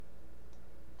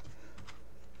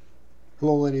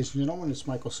Hello, ladies and gentlemen. It's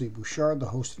Michael C. Bouchard, the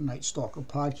host of the Stalker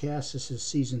podcast. This is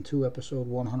season 2, episode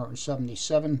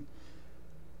 177.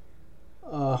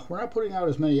 We're not putting out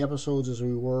as many episodes as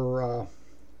we were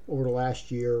over the last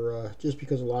year, just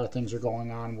because a lot of things are going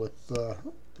on with the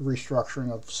restructuring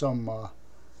of some of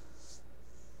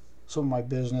my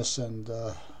business, and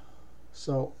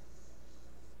so.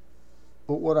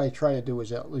 But what I try to do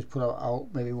is at least put out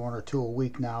maybe one or two a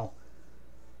week now.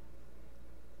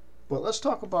 But let's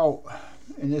talk about,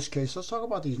 in this case, let's talk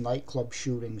about these nightclub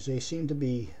shootings. They seem to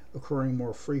be occurring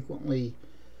more frequently.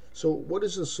 So what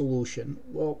is the solution?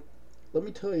 Well, let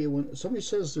me tell you, when somebody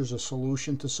says there's a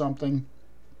solution to something,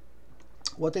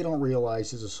 what they don't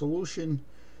realize is a solution,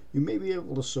 you may be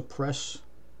able to suppress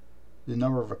the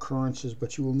number of occurrences,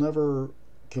 but you will never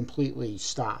completely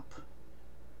stop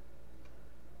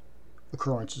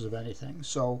occurrences of anything.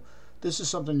 So this is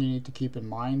something you need to keep in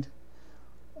mind.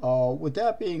 With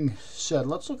that being said,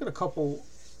 let's look at a couple.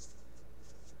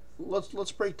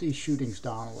 Let's break these shootings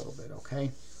down a little bit,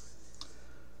 okay?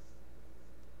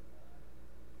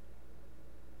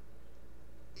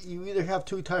 You either have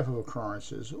two types of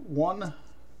occurrences. One,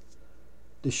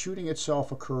 the shooting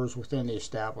itself occurs within the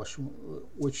establishment,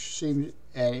 which seems,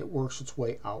 and it works its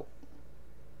way out,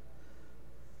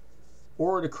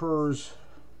 or it occurs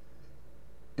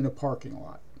in a parking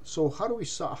lot. So how do we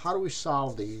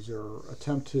solve these, or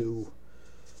attempt to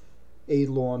aid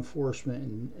law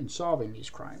enforcement in solving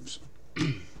these crimes?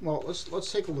 Well,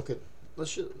 let's take a look at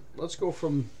let's go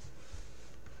from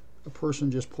a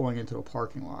person just pulling into a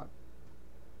parking lot.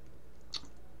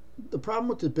 The problem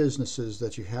with the businesses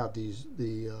that you have, the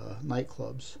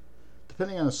nightclubs,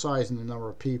 depending on the size and the number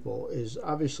of people, is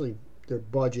obviously their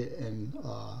budget and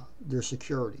their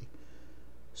security.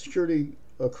 Security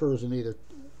occurs in either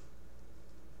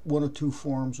one of two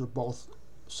forms or both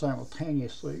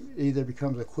simultaneously. It either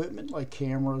becomes equipment like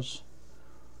cameras,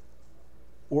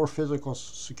 or physical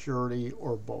security,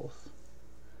 or both.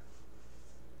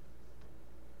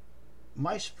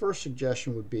 My first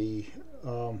suggestion would be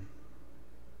the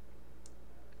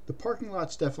parking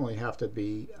lots definitely have to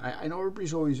be, I know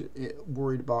everybody's always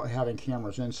worried about having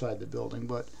cameras inside the building,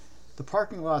 but the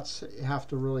parking lots have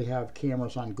to really have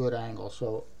cameras on good angles,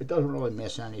 so it doesn't really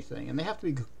miss anything. And they have to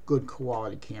be good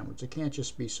quality cameras. It can't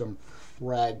just be some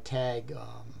ragtag,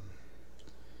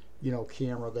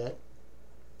 camera that,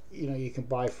 you can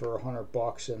buy for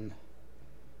 $100, and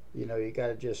you got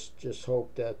to just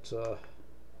hope that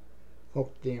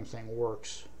hope the damn thing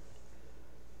works.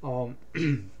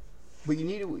 But you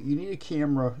need a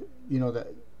camera, that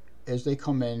as they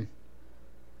come in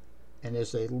and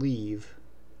as they leave,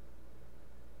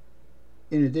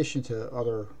 in addition to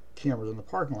other cameras in the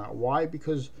parking lot. Why?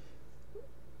 Because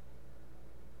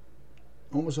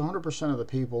almost 100% of the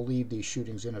people leave these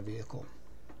shootings in a vehicle,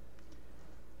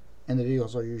 and the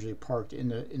vehicles are usually parked in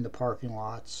the parking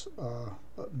lots,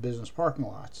 business parking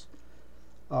lots.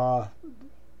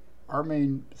 Our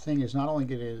main thing is not only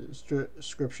getting a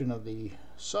description of the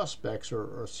suspects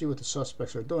or see what the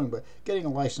suspects are doing, but getting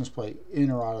a license plate in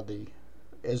or out of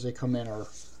as they come in or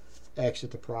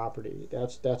exit the property.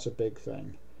 That's a big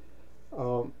thing.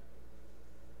 In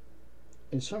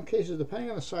some cases, depending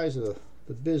on the size of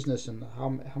the business and how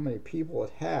many people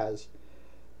it has,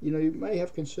 you may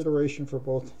have consideration for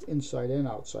both inside and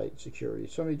outside security.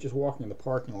 Somebody just walking in the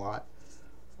parking lot,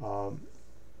 a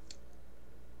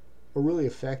really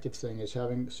effective thing is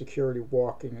having security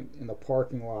walking in the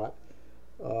parking lot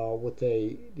with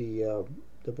the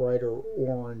brighter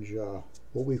orange,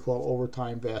 what we call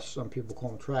overtime vests. Some people call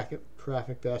them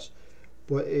traffic vests,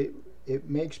 but it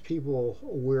makes people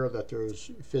aware that there's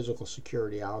physical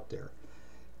security out there.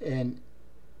 And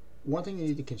one thing you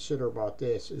need to consider about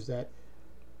this is that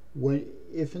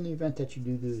if in the event that you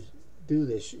do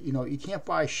this, you can't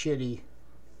buy shitty,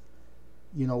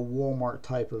 Walmart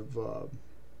type of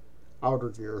outer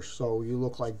gear, so you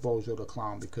look like Bozo the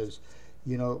Clown, because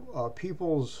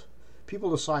people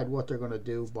decide what they're going to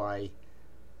do by,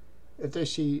 if they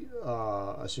see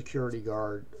a security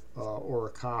guard or a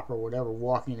cop or whatever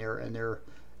walking there, and their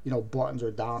buttons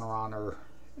are down around their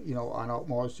on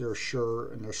almost their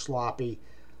shirt, and they're sloppy.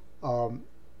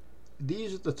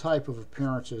 These are the type of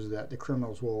appearances that the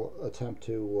criminals will attempt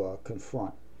to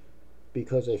confront,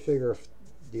 because they figure if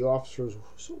the officers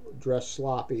dress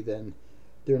sloppy, then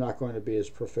they're not going to be as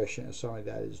proficient as somebody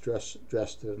that is dressed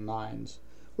to the nines,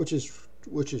 which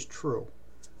is true.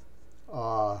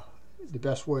 The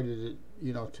best way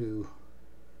to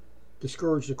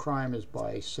discourage the crime is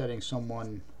by setting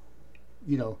someone,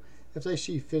 if they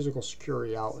see physical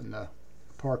security out in the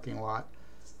parking lot,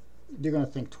 they're going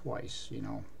to think twice.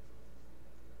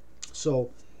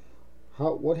 So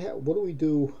what do we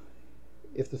do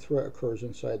if the threat occurs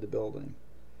inside the building.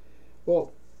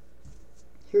 Well,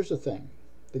 here's the thing.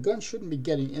 The gun shouldn't be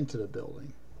getting into the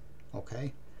building,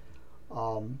 okay?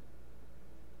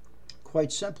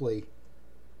 Quite simply,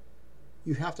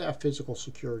 you have to have physical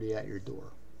security at your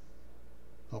door,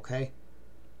 okay?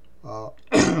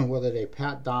 Whether they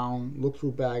pat down, look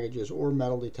through baggages, or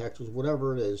metal detectors,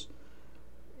 whatever it is,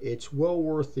 it's well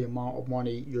worth the amount of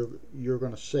money you're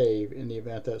going to save in the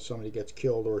event that somebody gets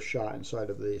killed or shot inside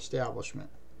of the establishment.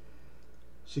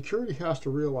 Security has to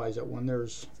realize that when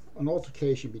there's an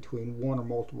altercation between one or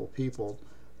multiple people,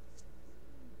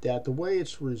 that the way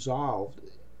it's resolved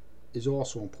is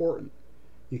also important.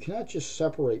 You cannot just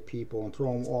separate people and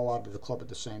throw them all out of the club at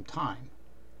the same time.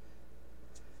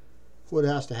 What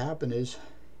has to happen is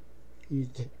you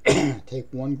take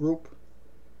one group,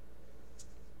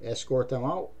 escort them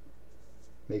out,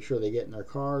 make sure they get in their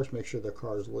cars, make sure their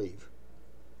cars leave.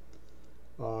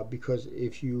 Because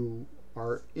if you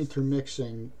are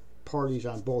intermixing parties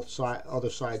on both other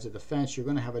sides of the fence, you're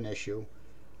going to have an issue.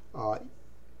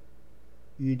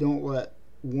 You don't let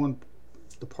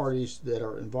the parties that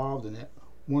are involved in it,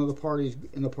 one of the parties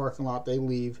in the parking lot, they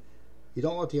leave. You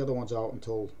don't let the other ones out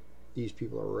until these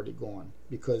people are already gone,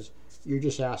 because you're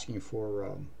just asking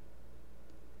for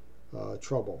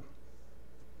trouble.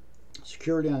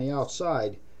 Security on the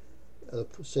outside,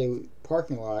 say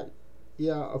parking lot,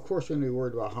 yeah, of course they're going to be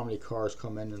worried about how many cars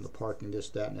come in and the parking, this,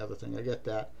 that, and the other thing. I get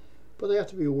that. But they have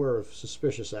to be aware of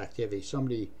suspicious activity.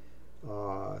 Somebody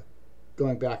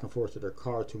going back and forth to their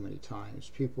car too many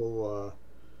times. People,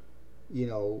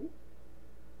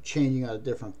 changing out of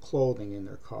different clothing in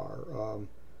their car.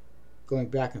 Going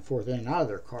back and forth in and out of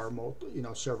their car,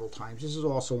 several times. This is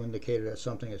also indicated that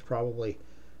something is probably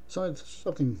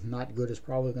something not good is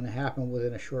probably going to happen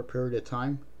within a short period of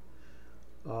time.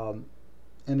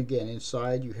 And again,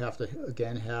 inside you have to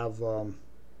have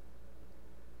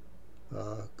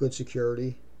good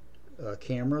security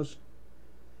cameras.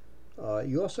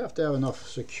 You also have to have enough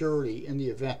security in the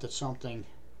event that something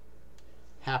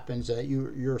happens, that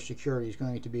your security is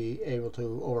going to be able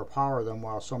to overpower them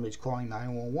while somebody's calling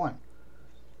 911.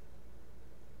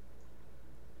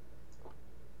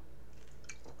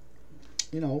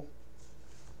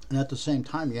 And at the same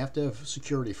time, you have to have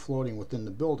security floating within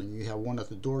the building. You have one at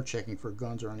the door checking for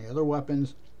guns or any other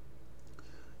weapons.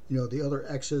 The other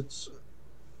exits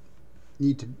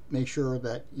need to make sure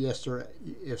that, yes,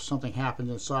 if something happens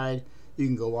inside, you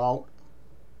can go out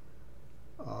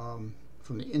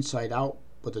from the inside out,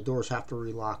 but the doors have to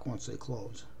relock once they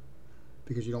close,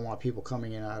 because you don't want people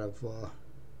coming in out of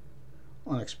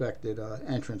unexpected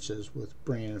entrances with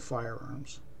bringing in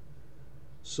firearms.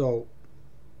 So,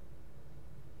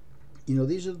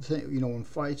 these are the things, when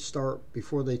fights start,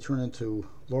 before they turn into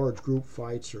large group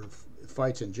fights or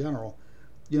fights in general,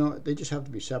 they just have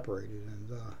to be separated. And,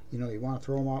 you want to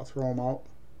throw them out.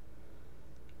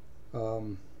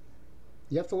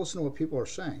 You have to listen to what people are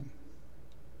saying.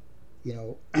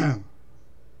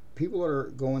 People that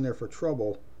are going there for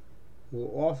trouble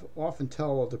will often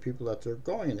tell other people that they're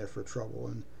going in there for trouble.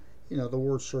 And, the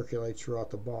word circulates throughout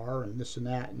the bar and this and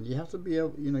that. And you have to be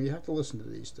able, you have to listen to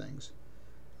these things.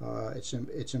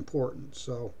 It's important.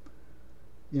 So,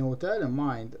 with that in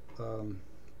mind,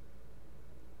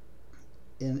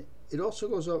 and it also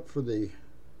goes up for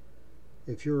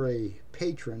if you're a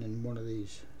patron in one of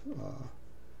these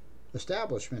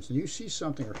establishments and you see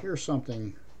something or hear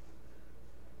something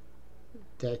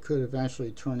that could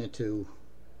eventually turn into,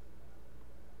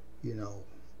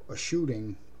 a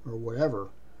shooting or whatever,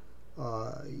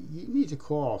 you need to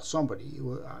call somebody.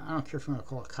 I don't care if you want to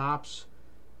call the cops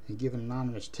and give an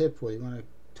anonymous tip, or you want to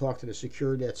talk to the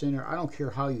security that's in there. I don't care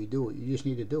how you do it. You just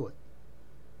need to do it.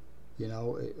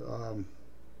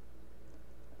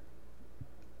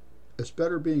 It's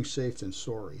better being safe than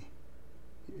sorry.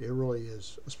 It really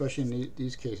is, especially in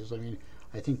these cases. I mean,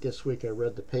 I think this week I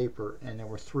read the paper and there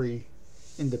were 3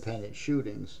 independent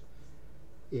shootings.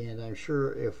 And I'm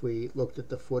sure if we looked at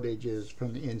the footages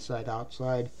from the inside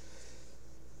outside,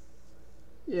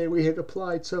 and we had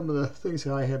applied some of the things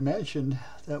that I had mentioned,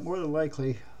 that more than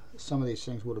likely some of these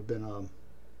things would have been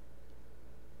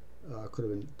could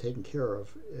have been taken care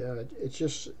of.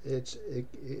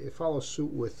 It follows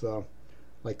suit with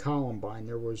like Columbine.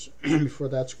 There was before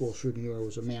that school shooting, there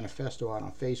was a manifesto out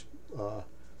on Facebook.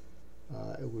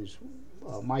 It was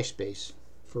MySpace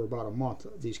for about a month.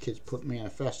 These kids put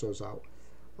manifestos out,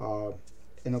 and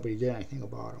nobody did anything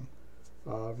about them.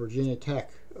 Virginia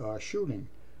Tech shooting.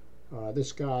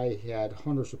 This guy had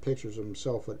hundreds of pictures of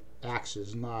himself with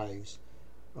axes, knives,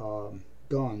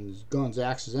 guns,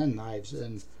 axes, and knives.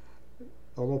 And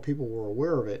although people were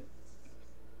aware of it,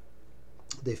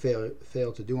 they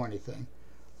failed to do anything.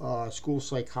 school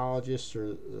psychologist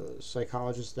or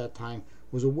psychologist at that time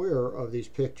was aware of these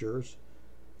pictures,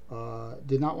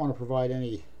 did not want to provide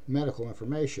any medical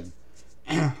information.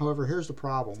 However, here's the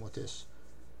problem with this.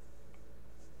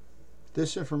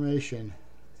 This information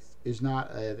is not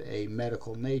of a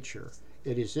medical nature.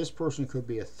 It is, this person could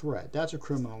be a threat. That's a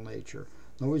criminal nature.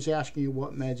 Nobody's asking you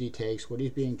what meds he takes, what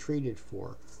he's being treated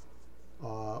for.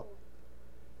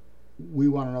 We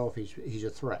want to know if he's a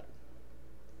threat.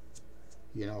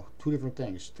 You know, two different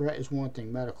things. Threat is one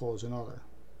thing, medical is another.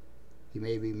 He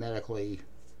may be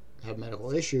have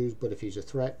medical issues, but if he's a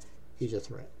threat, he's a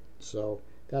threat. So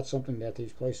that's something that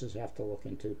these places have to look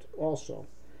into also.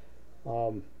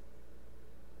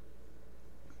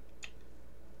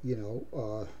 You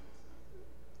know,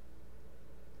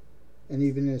 and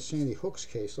even in Sandy Hook's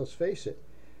case, let's face it,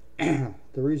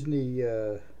 the reason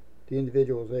the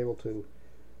individual was able to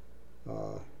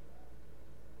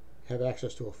have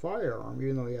access to a firearm,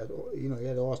 even though he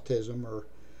had autism or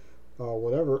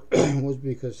whatever, was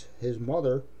because his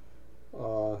mother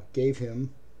gave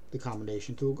him the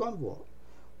combination to a gun vault,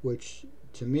 which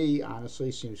to me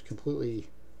honestly seems completely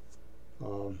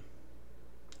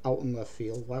out in left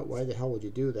field. Why the hell would you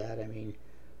do that? I mean,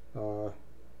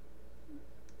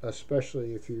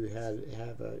 especially if you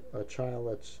have a child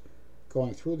that's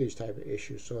going through these type of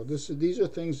issues. So these are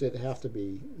things that have to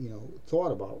be, you know,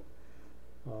 thought about.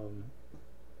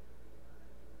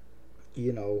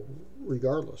 You know,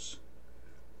 regardless.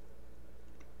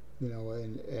 You know,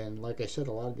 and like I said,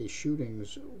 a lot of these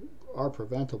shootings are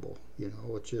preventable. You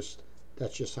know,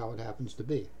 that's just how it happens to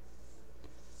be.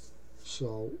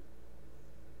 So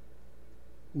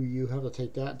you have to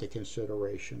take that into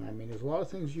consideration. I mean, there's a lot of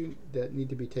things that need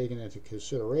to be taken into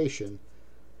consideration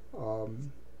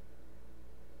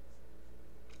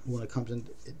when it comes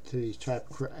into these type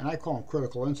of, and I call them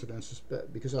critical incidents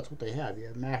because that's what they have. You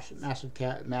have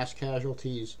mass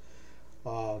casualties.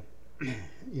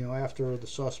 You know, after the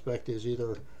suspect is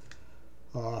either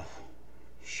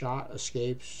shot,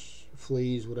 escapes,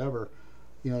 flees, whatever.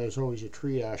 You know, there's always a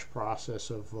triage process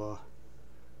of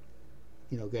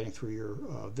you know, getting through your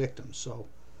victims. So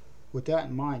with that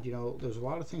in mind, you know, there's a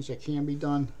lot of things that can be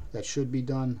done, that should be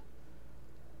done,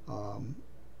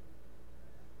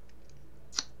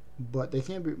 but they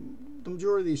can't be, the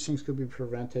majority of these things could be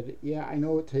prevented. Yeah, I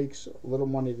know it takes a little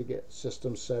money to get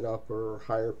systems set up or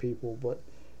hire people, but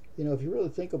you know, if you really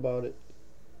think about it,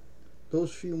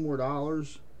 those few more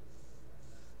dollars,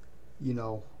 you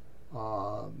know,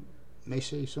 may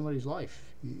save somebody's life.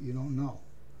 You don't know.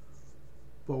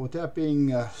 But with that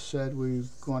being said, we've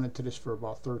gone into this for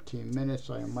about 13 minutes.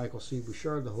 I am Michael C.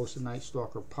 Bouchard, the host of Night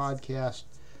Stalker podcast.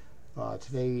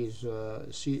 Today is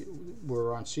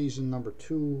we're on season number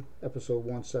 2, episode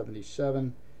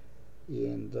 177,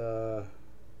 and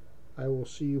I will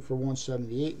see you for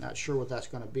 178. Not sure what that's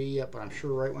going to be yet, but I'm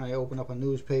sure right when I open up a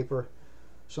newspaper,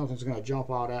 something's going to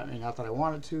jump out at me. Not that I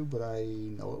want it to, but I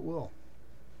know it will.